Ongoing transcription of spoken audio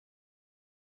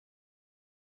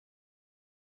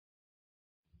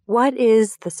What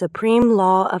is the supreme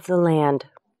law of the land?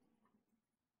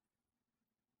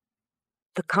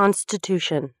 The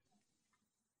Constitution.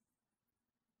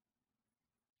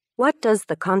 What does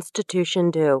the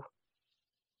Constitution do?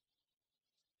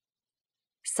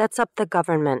 Sets up the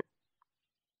government.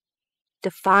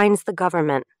 Defines the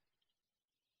government.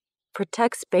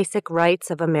 Protects basic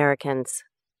rights of Americans.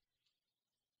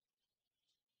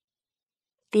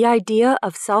 The idea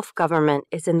of self-government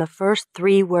is in the first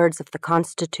 3 words of the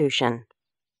Constitution.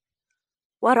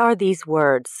 What are these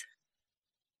words?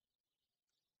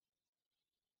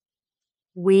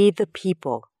 We the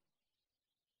people.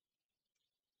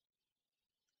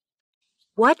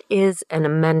 What is an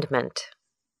amendment?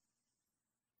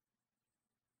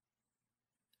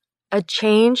 A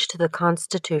change to the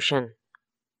Constitution.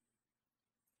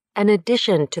 An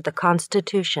addition to the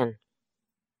Constitution.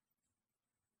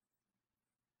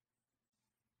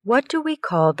 What do we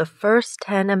call the first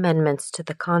 10 amendments to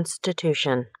the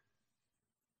Constitution?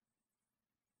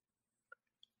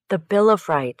 The Bill of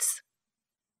Rights.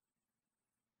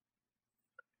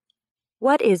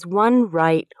 What is one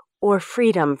right or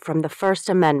freedom from the First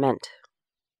Amendment?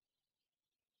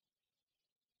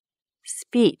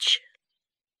 Speech.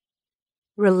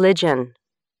 Religion.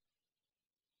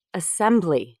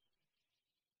 Assembly.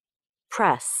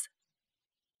 Press.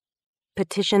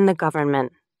 Petition the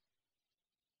government.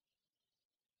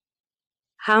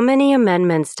 How many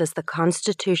amendments does the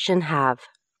Constitution have?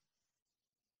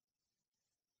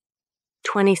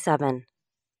 27.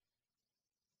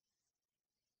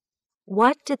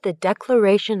 What did the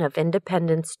Declaration of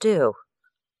Independence do?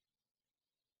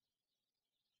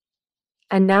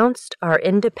 Announced our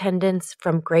independence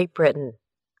from Great Britain.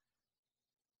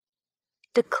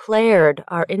 Declared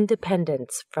our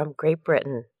independence from Great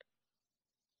Britain.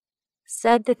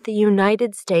 Said that the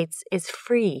United States is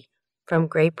free from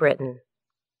Great Britain.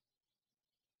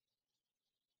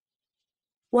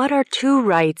 What are 2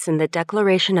 rights in the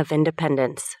Declaration of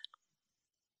Independence?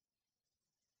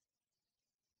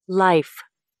 Life,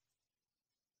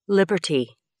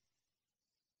 liberty,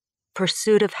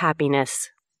 pursuit of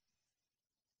happiness.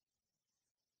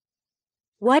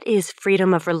 What is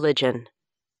freedom of religion?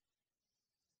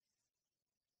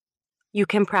 You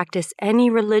can practice any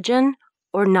religion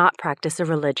or not practice a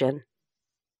religion.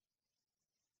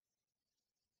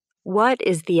 What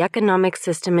is the economic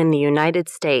system in the United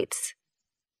States?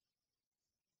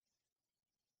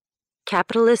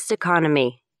 Capitalist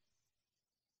economy.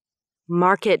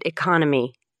 Market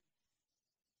economy.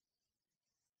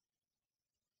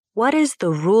 What is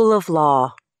the rule of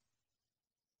law?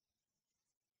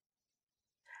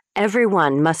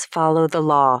 Everyone must follow the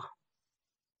law.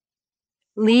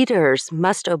 Leaders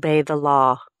must obey the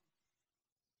law.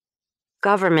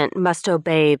 Government must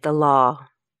obey the law.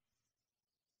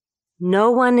 No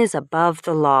one is above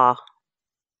the law.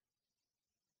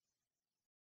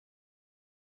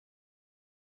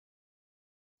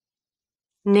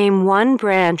 Name one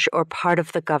branch or part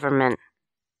of the government.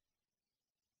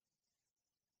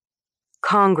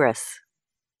 Congress.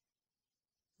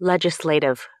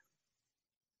 Legislative.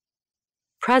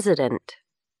 President.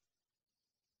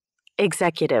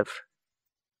 Executive.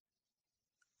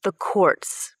 The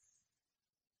courts.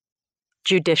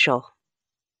 Judicial.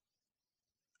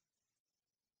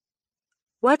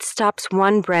 What stops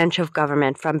one branch of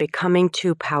government from becoming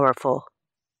too powerful?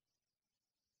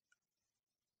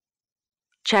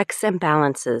 Checks and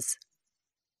balances.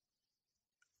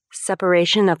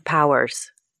 Separation of powers.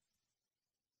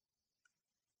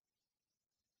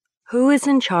 Who is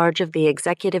in charge of the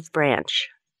executive branch?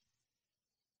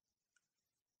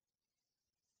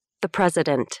 The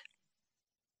President.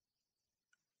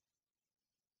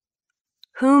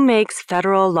 Who makes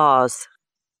federal laws?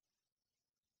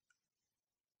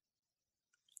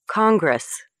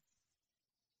 Congress.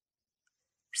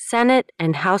 Senate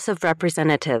and House of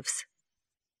Representatives.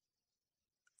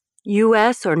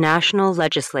 U.S. or national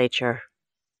legislature.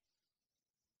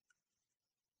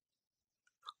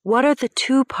 What are the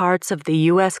 2 parts of the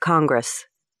U.S. Congress?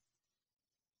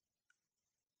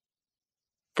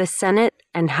 The Senate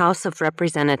and House of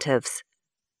Representatives.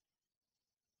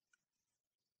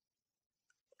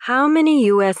 How many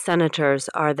U.S. senators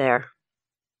are there?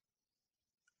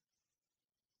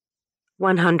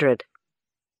 100.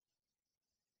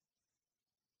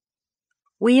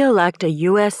 We elect a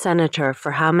U.S. senator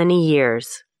for how many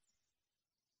years?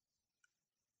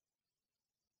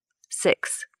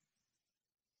 6.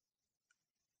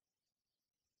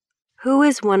 Who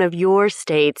is one of your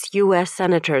state's U.S.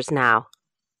 senators now?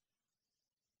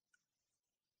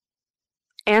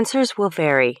 Answers will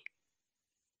vary.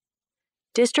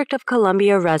 District of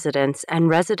Columbia residents and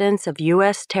residents of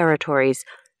U.S. territories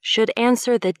should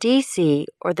answer that D.C.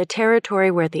 or the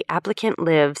territory where the applicant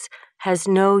lives has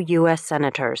no U.S.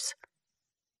 senators.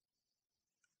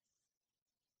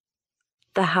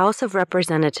 The House of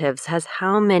Representatives has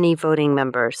how many voting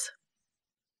members?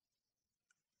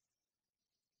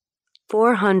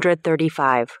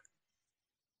 435.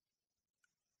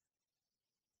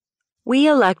 We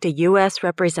elect a U.S.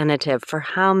 representative for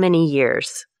how many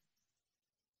years?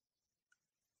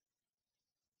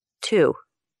 2.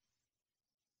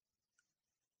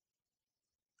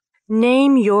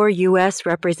 Name your U.S.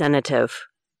 representative.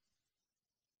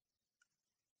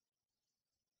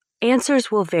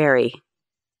 Answers will vary.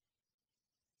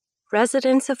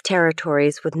 Residents of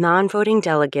territories with non-voting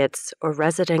delegates or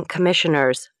resident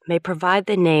commissioners may provide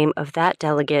the name of that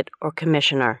delegate or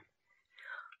commissioner.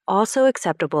 Also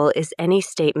acceptable is any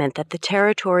statement that the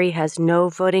territory has no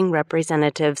voting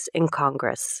representatives in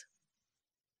Congress.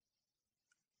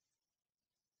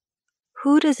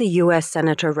 Who does a U.S.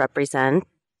 Senator represent?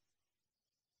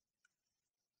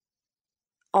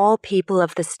 All people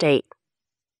of the state.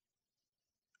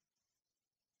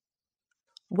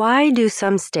 Why do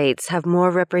some states have more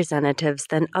representatives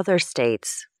than other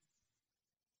states?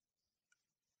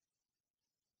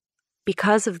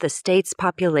 Because of the state's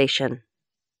population.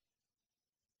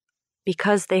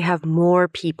 Because they have more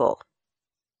people.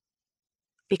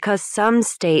 Because some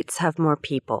states have more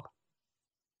people.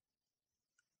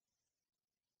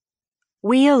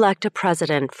 We elect a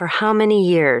president for how many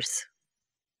years?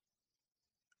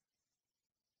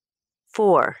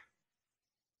 4.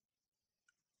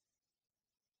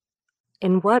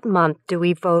 In what month do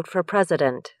we vote for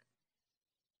president?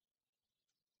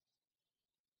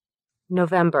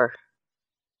 November.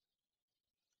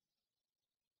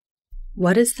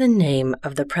 What is the name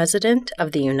of the President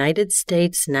of the United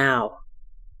States now?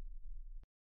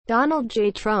 Donald J.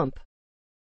 Trump.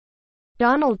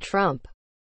 Donald Trump.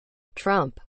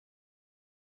 Trump.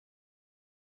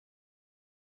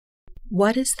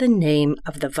 What is the name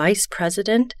of the Vice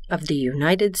President of the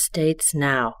United States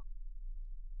now?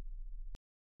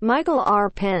 Michael R.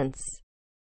 Pence.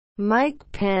 Mike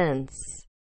Pence.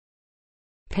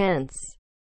 Pence.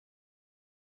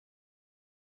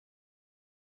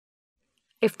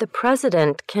 If the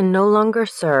president can no longer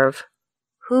serve,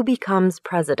 who becomes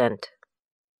president?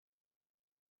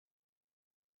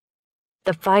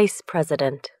 The vice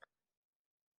president.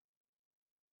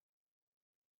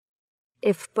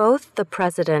 If both the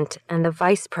president and the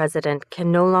vice president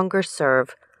can no longer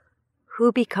serve,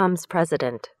 who becomes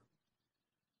president?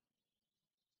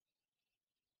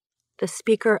 The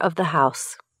Speaker of the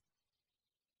House.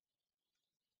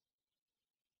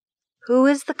 Who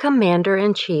is the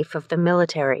Commander-in-Chief of the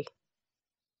military?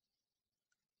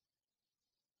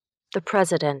 The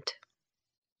President.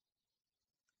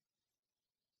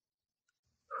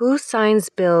 Who signs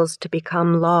bills to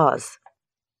become laws?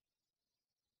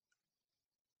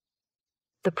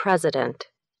 The President.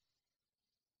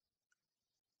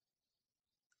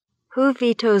 Who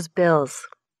vetoes bills?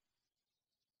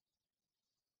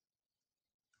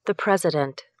 The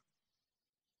President.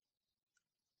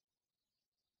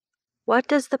 What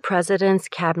does the President's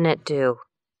cabinet do?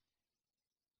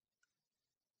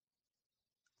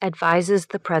 Advises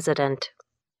the President.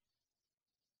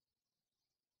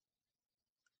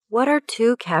 What are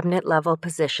two cabinet-level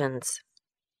positions?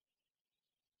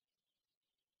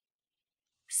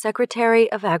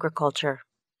 Secretary of Agriculture.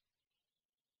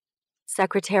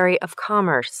 Secretary of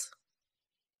Commerce.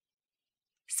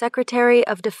 Secretary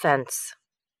of Defense.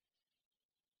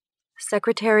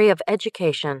 Secretary of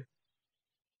Education.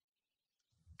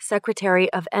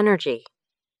 Secretary of Energy.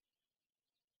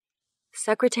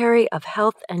 Secretary of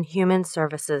Health and Human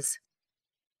Services.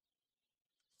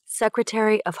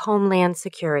 Secretary of Homeland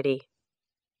Security.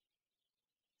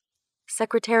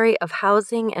 Secretary of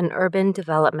Housing and Urban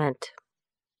Development.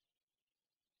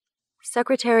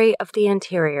 Secretary of the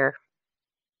Interior.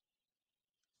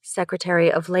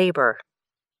 Secretary of Labor.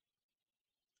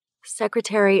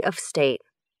 Secretary of State.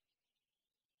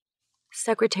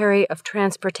 Secretary of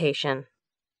Transportation.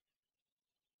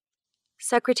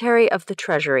 Secretary of the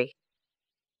Treasury.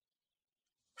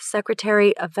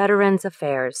 Secretary of Veterans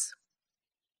Affairs.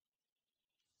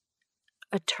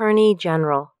 Attorney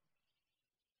General.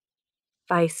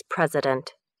 Vice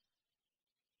President.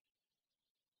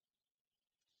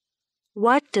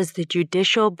 What does the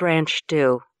judicial branch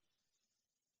do?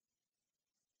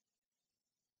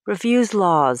 Reviews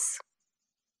laws.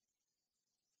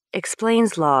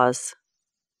 Explains laws.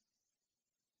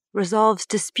 Resolves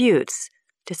disputes,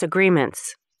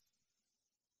 disagreements.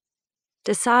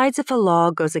 Decides if a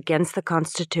law goes against the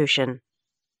Constitution.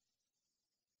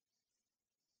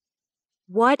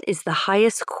 What is the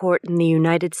highest court in the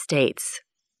United States?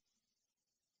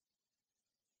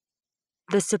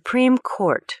 The Supreme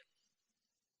Court.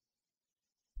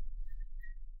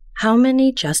 How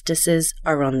many justices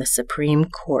are on the Supreme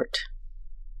Court?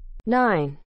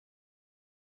 9.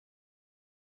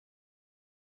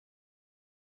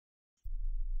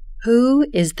 Who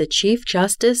is the Chief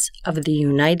Justice of the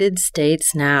United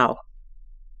States now?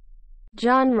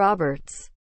 John Roberts.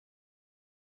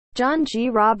 John G.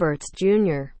 Roberts,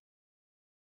 Jr.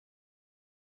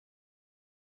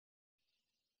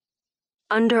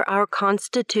 Under our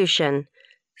Constitution,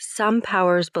 some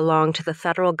powers belong to the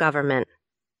federal government.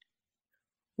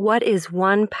 What is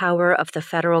one power of the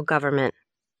federal government?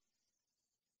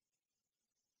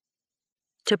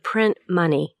 To print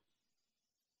money.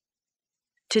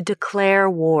 To declare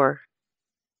war.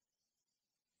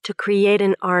 To create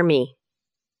an army.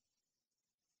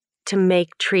 To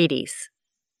make treaties.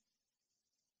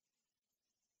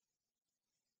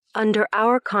 Under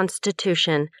our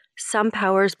Constitution, some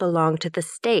powers belong to the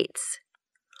states.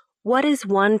 What is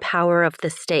one power of the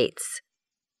states?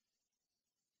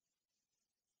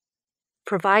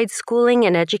 Provide schooling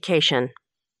and education.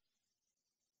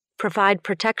 Provide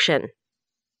protection.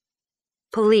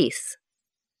 Police.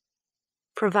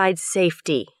 Provide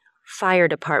safety, fire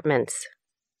departments.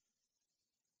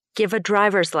 Give a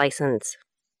driver's license.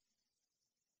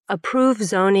 Approve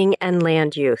zoning and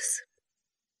land use.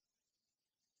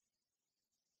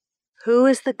 Who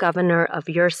is the governor of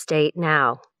your state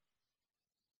now?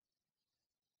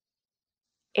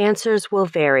 Answers will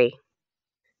vary.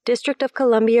 District of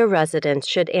Columbia residents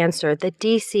should answer that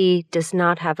D.C. does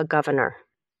not have a governor.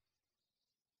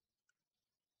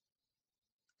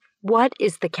 What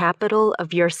is the capital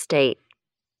of your state?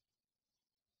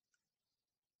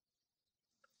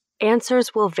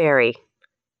 Answers will vary.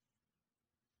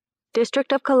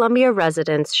 District of Columbia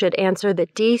residents should answer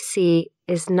that D.C.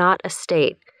 is not a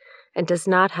state and does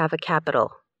not have a capital.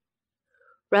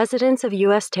 Residents of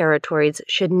U.S. territories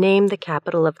should name the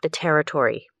capital of the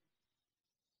territory.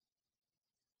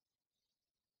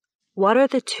 What are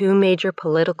the two major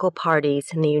political parties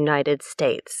in the United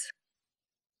States?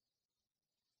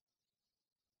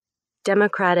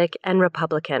 Democratic and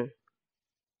Republican.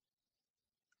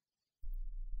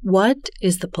 What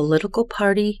is the political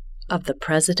party of the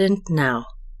president now?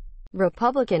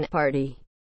 Republican Party.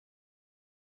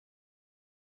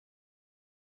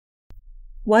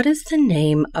 What is the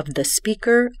name of the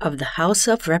Speaker of the House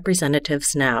of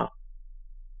Representatives now?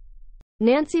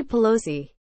 Nancy Pelosi.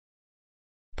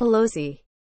 Pelosi.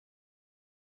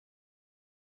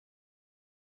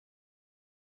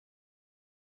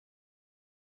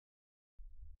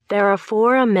 There are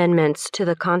 4 amendments to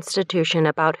the Constitution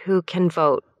about who can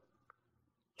vote.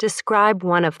 Describe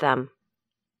one of them.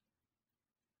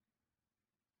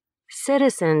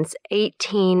 Citizens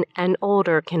 18 and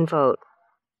older can vote.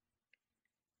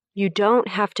 You don't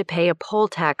have to pay a poll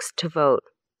tax to vote.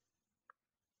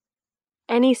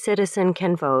 Any citizen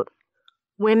can vote.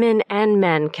 Women and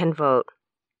men can vote.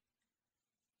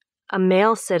 A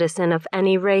male citizen of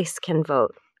any race can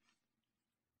vote.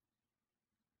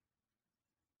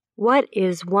 What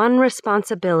is one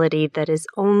responsibility that is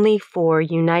only for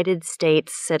United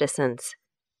States citizens?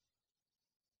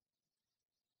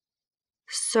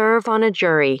 Serve on a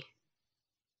jury.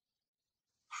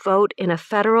 Vote in a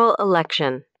federal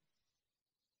election.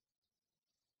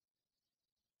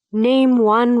 Name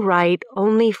one right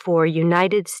only for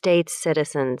United States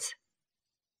citizens.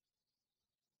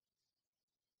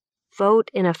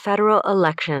 Vote in a federal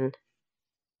election.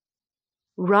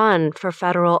 Run for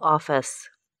federal office.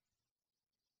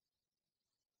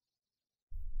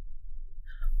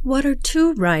 What are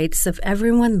 2 rights of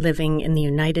everyone living in the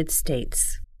United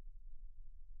States?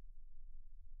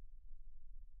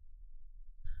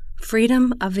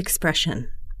 Freedom of expression.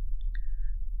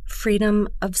 Freedom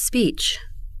of speech.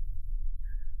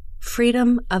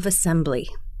 Freedom of assembly.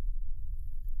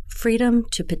 Freedom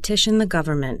to petition the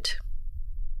government.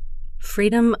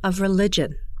 Freedom of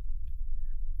religion.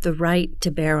 The right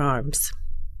to bear arms.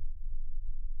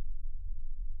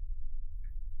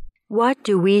 What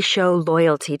do we show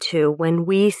loyalty to when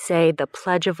we say the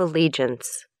Pledge of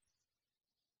Allegiance?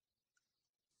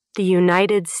 The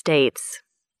United States.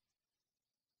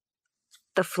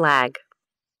 The flag.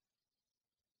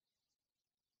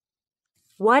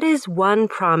 What is one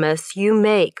promise you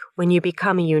make when you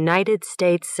become a United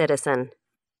States citizen?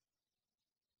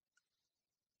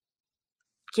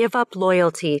 Give up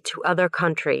loyalty to other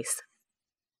countries.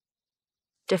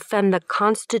 Defend the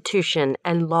Constitution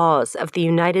and laws of the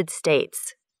United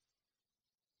States.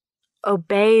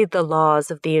 Obey the laws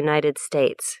of the United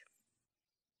States.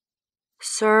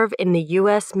 Serve in the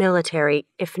U.S. military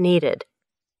if needed.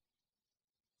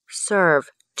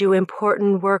 Serve, do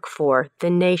important work for the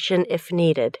nation if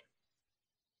needed.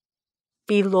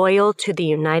 Be loyal to the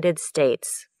United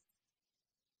States.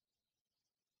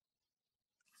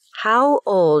 How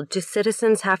old do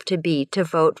citizens have to be to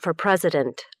vote for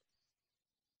president?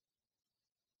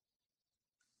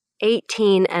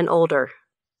 18 and older.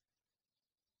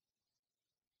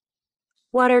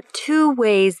 What are 2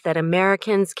 ways that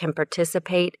Americans can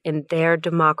participate in their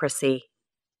democracy?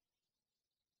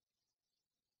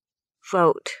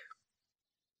 Vote.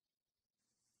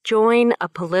 Join a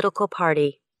political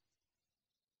party.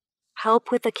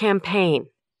 Help with a campaign.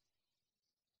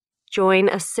 Join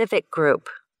a civic group.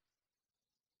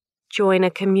 Join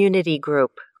a community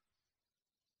group.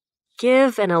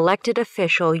 Give an elected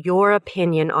official your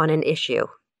opinion on an issue.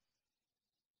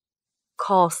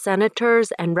 Call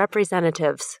senators and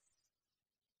representatives.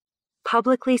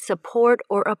 Publicly support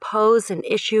or oppose an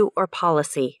issue or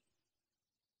policy.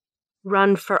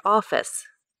 Run for office.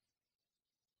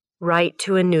 Write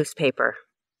to a newspaper.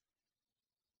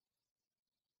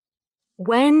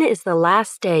 When is the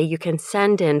last day you can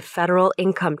send in federal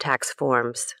income tax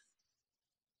forms?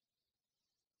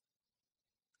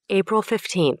 April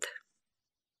 15th.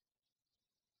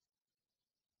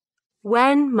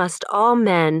 When must all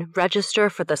men register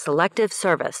for the Selective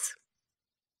Service?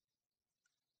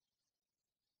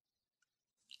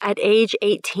 At age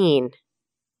 18.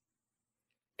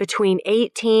 Between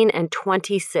 18 and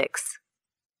 26.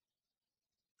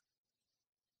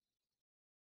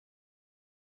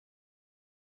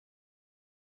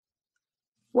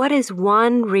 What is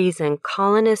one reason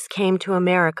colonists came to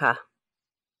America?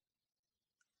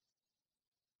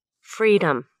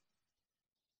 Freedom.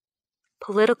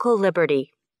 Political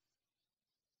liberty.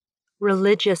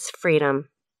 Religious freedom.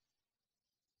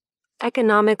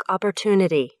 Economic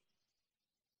opportunity.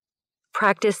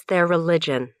 Practice their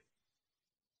religion.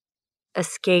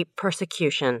 Escape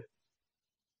persecution.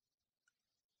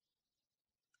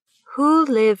 Who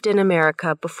lived in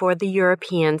America before the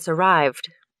Europeans arrived?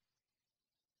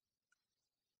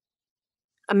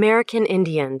 American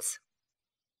Indians.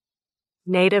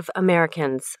 Native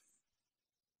Americans.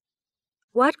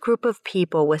 What group of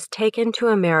people was taken to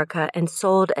America and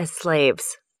sold as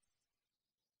slaves?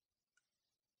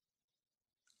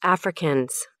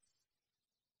 Africans.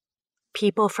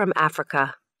 People from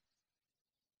Africa.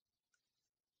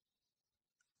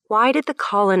 Why did the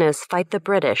colonists fight the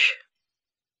British?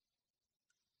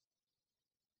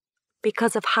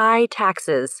 Because of high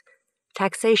taxes,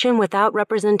 taxation without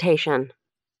representation.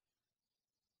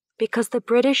 Because the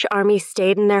British Army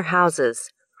stayed in their houses,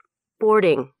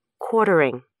 boarding,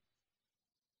 quartering.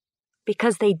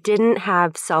 Because they didn't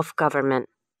have self-government.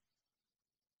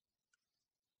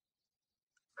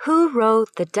 Who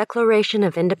wrote the Declaration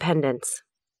of Independence?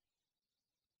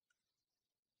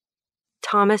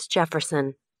 Thomas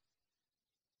Jefferson.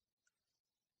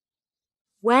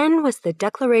 When was the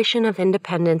Declaration of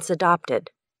Independence adopted?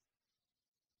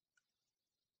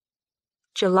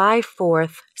 July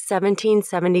 4th,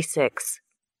 1776.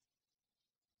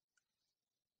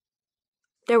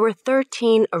 There were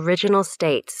 13 original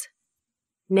states.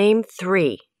 Name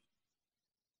 3.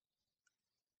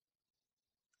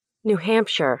 New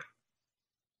Hampshire.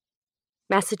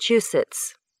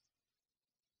 Massachusetts.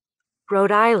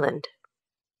 Rhode Island.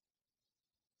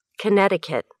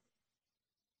 Connecticut.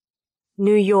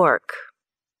 New York.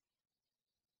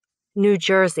 New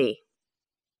Jersey.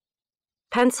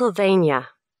 Pennsylvania.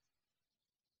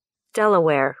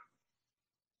 Delaware.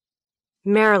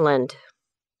 Maryland.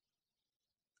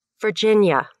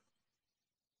 Virginia.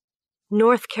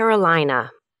 North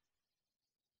Carolina.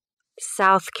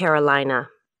 South Carolina.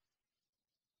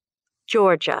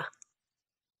 Georgia.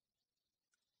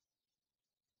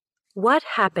 What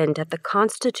happened at the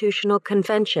Constitutional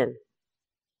Convention?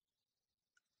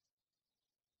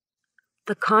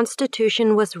 The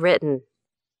Constitution was written.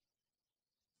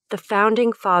 The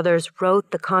Founding Fathers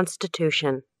wrote the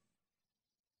Constitution.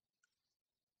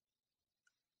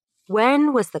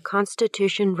 When was the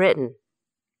Constitution written?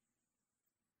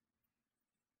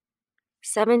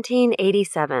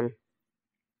 1787.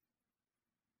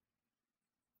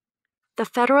 The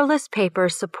Federalist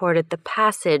Papers supported the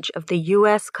passage of the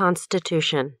U.S.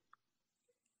 Constitution.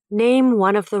 Name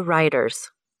one of the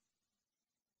writers.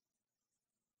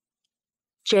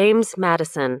 James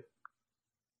Madison.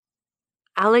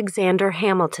 Alexander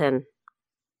Hamilton.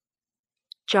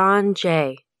 John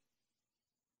Jay.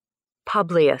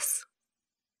 Publius.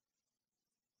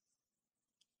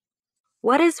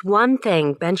 What is one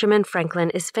thing Benjamin Franklin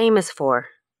is famous for?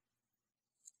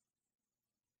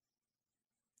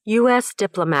 U.S.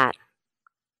 diplomat.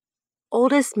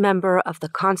 Oldest member of the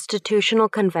Constitutional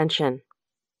Convention.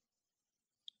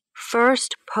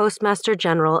 First Postmaster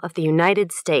General of the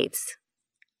United States.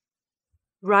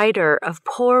 Writer of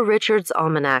Poor Richard's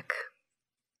Almanac.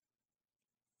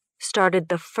 Started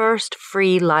the first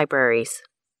free libraries.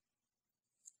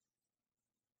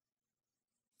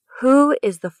 Who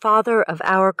is the father of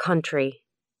our country?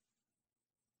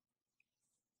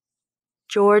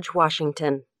 George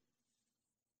Washington.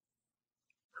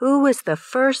 Who was the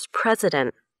first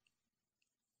president?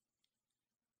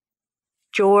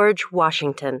 George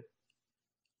Washington.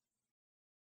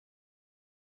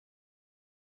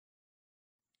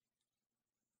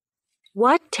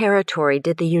 What territory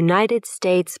did the United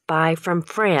States buy from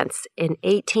France in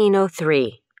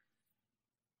 1803?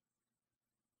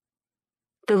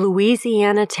 The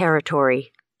Louisiana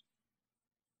Territory.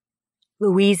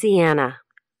 Louisiana.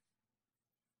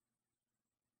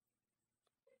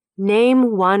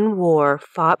 Name one war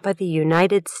fought by the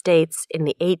United States in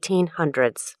the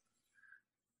 1800s.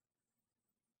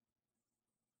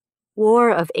 War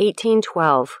of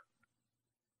 1812.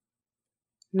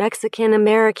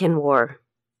 Mexican-American War.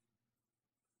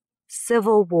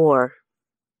 Civil War.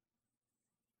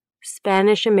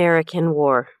 Spanish-American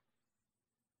War.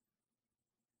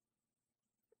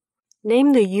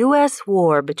 Name the U.S.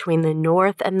 war between the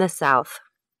North and the South.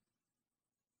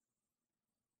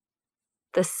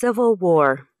 The Civil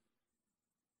War.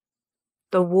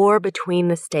 The war between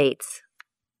the states.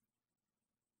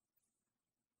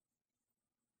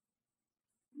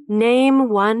 Name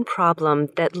one problem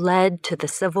that led to the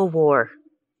Civil War.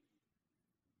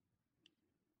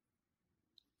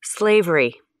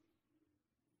 Slavery.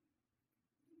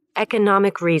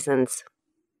 Economic reasons.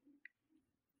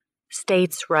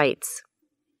 States' rights.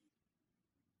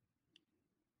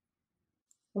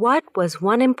 What was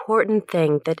one important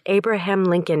thing that Abraham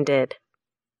Lincoln did?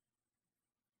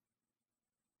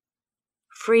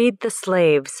 Freed the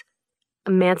slaves.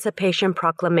 Emancipation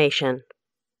Proclamation.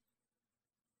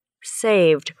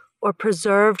 Saved or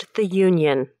preserved the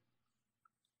Union.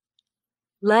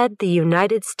 Led the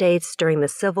United States during the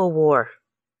Civil War.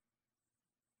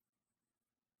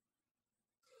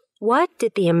 What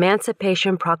did the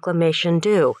Emancipation Proclamation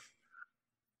do?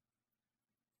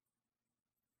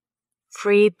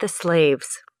 Freed the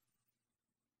slaves.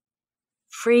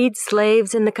 Freed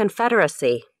slaves in the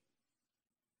Confederacy.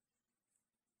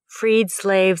 Freed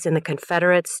slaves in the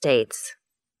Confederate States.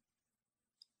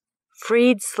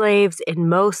 Freed slaves in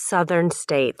most southern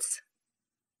states.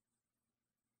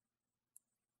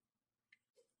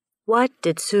 What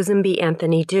did Susan B.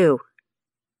 Anthony do?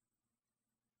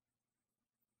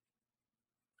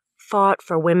 Fought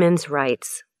for women's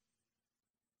rights.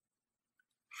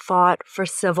 Fought for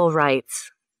civil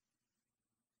rights.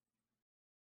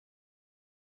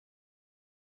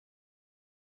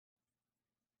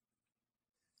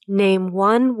 Name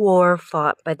one war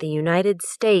fought by the United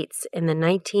States in the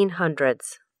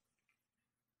 1900s.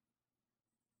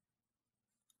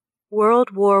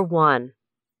 World War I.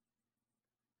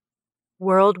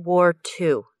 World War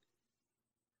II.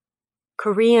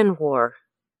 Korean War.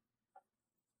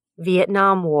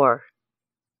 Vietnam War.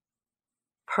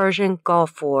 Persian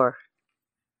Gulf War.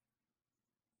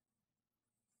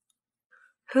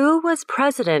 Who was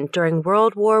president during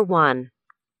World War I?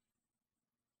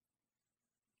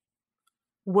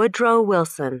 Woodrow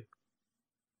Wilson.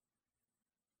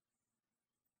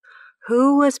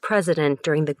 Who was president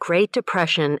during the Great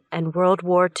Depression and World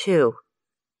War II?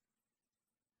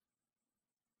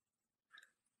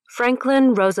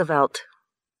 Franklin Roosevelt.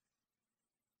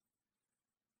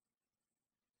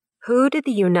 Who did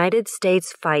the United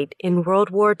States fight in World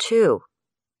War II?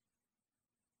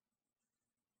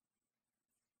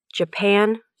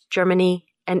 Japan, Germany,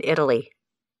 and Italy.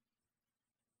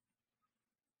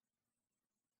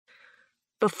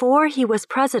 Before he was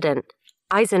president,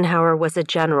 Eisenhower was a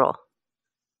general.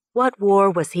 What war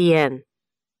was he in?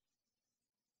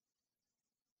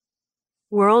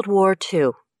 World War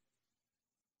II.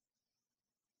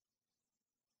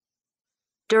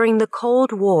 During the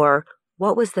Cold War,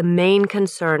 what was the main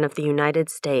concern of the United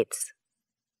States?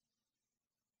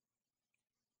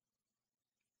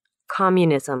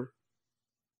 Communism.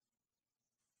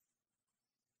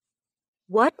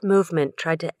 What movement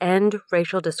tried to end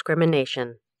racial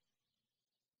discrimination?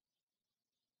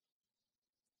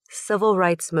 Civil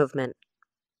Rights Movement.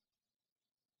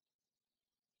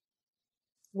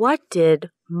 What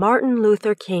did Martin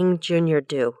Luther King Jr.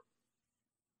 do?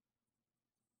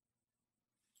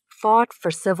 Fought for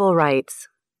civil rights.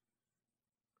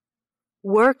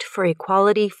 Worked for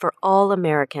equality for all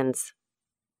Americans.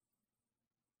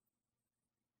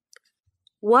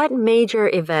 What major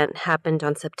event happened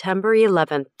on September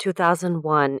 11,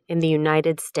 2001 in the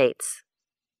United States?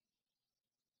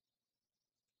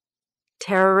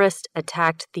 Terrorists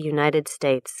attacked the United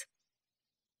States.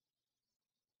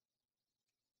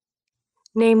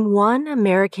 Name one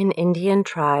American Indian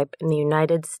tribe in the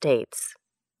United States.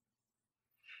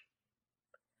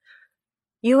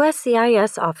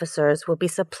 USCIS officers will be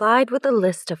supplied with a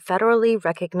list of federally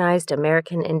recognized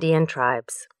American Indian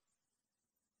tribes.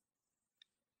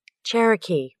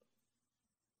 Cherokee,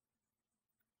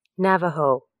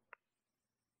 Navajo,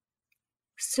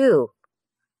 Sioux,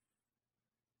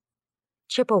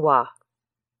 Chippewa,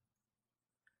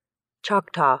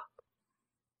 Choctaw,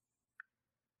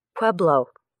 Pueblo,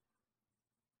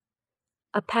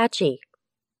 Apache,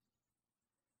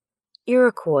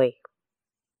 Iroquois,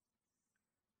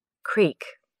 Creek,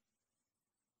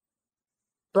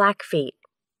 Blackfeet,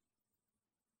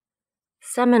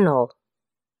 Seminole,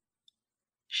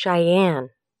 Cheyenne,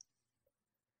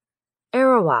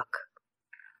 Arawak,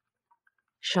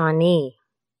 Shawnee,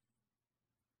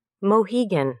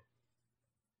 Mohegan,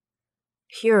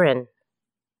 Huron,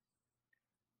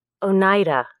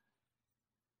 Oneida,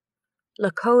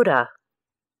 Lakota,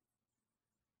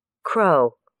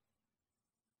 Crow,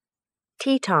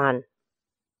 Teton,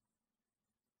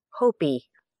 Hopi,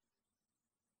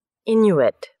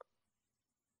 Inuit.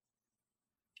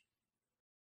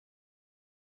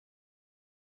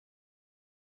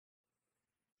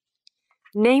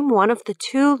 Name one of the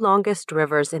two longest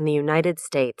rivers in the United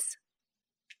States.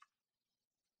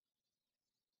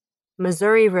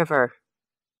 Missouri River,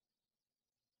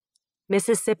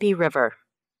 Mississippi River.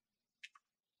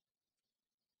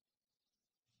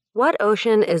 What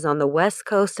ocean is on the west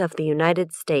coast of the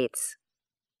United States?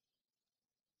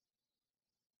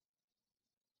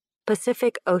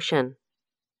 Pacific Ocean.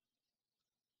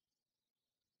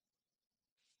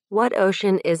 What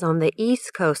ocean is on the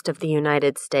east coast of the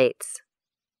United States?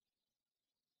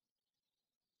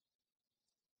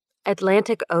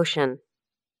 Atlantic Ocean.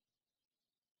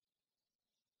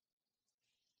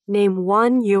 Name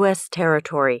one U.S.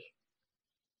 territory.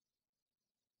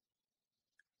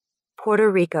 Puerto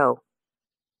Rico,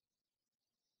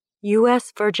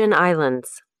 U.S. Virgin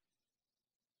Islands,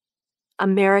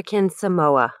 American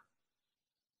Samoa,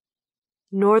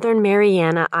 Northern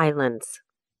Mariana Islands,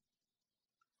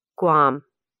 Guam.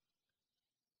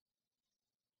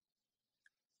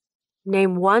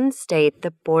 Name one state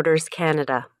that borders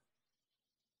Canada.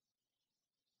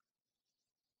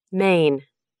 Maine,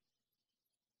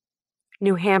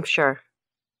 New Hampshire,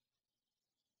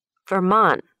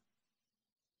 Vermont,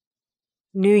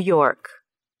 New York,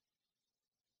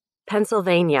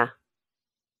 Pennsylvania,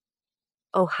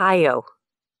 Ohio,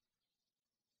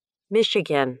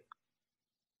 Michigan,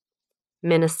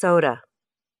 Minnesota,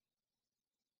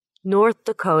 North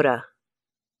Dakota,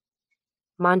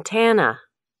 Montana,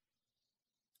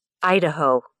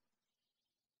 Idaho,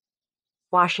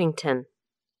 Washington,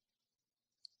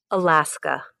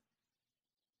 Alaska.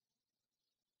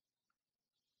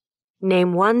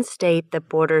 Name one state that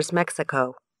borders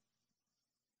Mexico.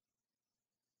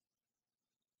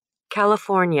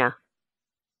 California,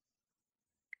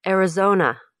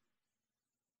 Arizona,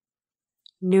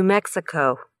 New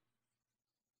Mexico,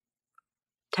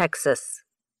 Texas.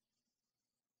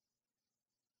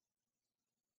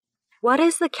 What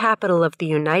is the capital of the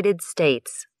United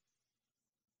States?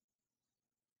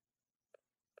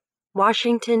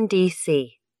 Washington,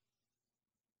 D.C.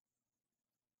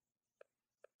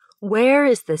 Where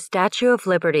is the Statue of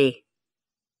Liberty?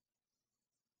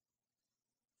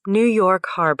 New York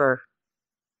Harbor,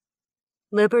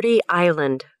 Liberty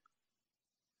Island.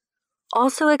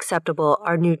 Also acceptable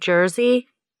are New Jersey,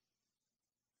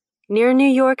 near New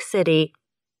York City,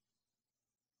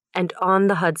 and on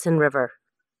the Hudson River.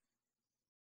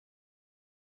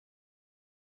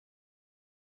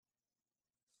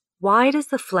 Why does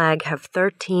the flag have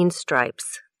 13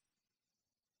 stripes?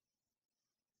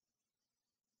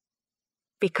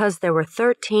 Because there were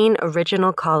 13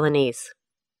 original colonies.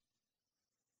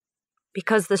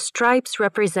 Because the stripes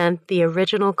represent the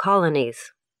original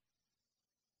colonies.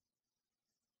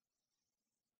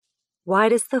 Why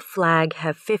does the flag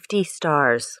have 50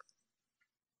 stars?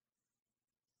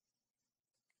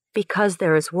 Because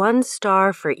there is one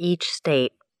star for each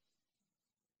state.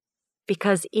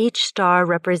 Because each star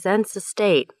represents a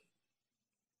state.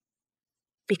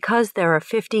 Because there are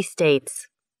 50 states.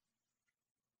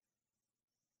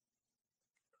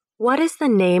 What is the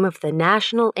name of the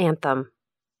national anthem?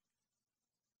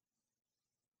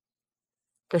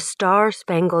 The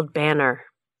Star-Spangled Banner.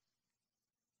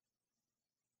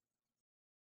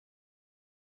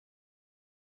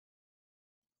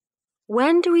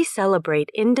 When do we celebrate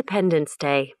Independence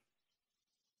Day?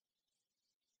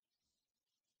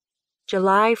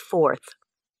 July 4th.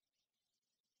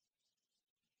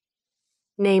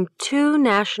 Name 2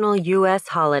 national U.S.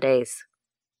 holidays.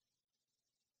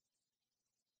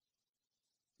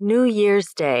 New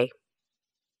Year's Day,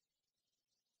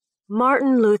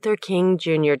 Martin Luther King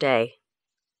Jr. Day,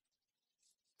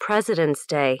 President's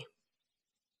Day,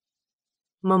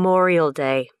 Memorial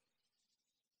Day,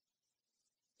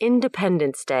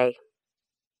 Independence Day,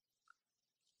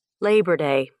 Labor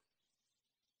Day,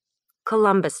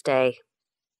 Columbus Day,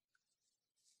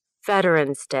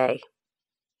 Veterans Day,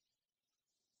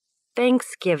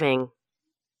 Thanksgiving,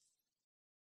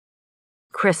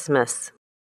 Christmas.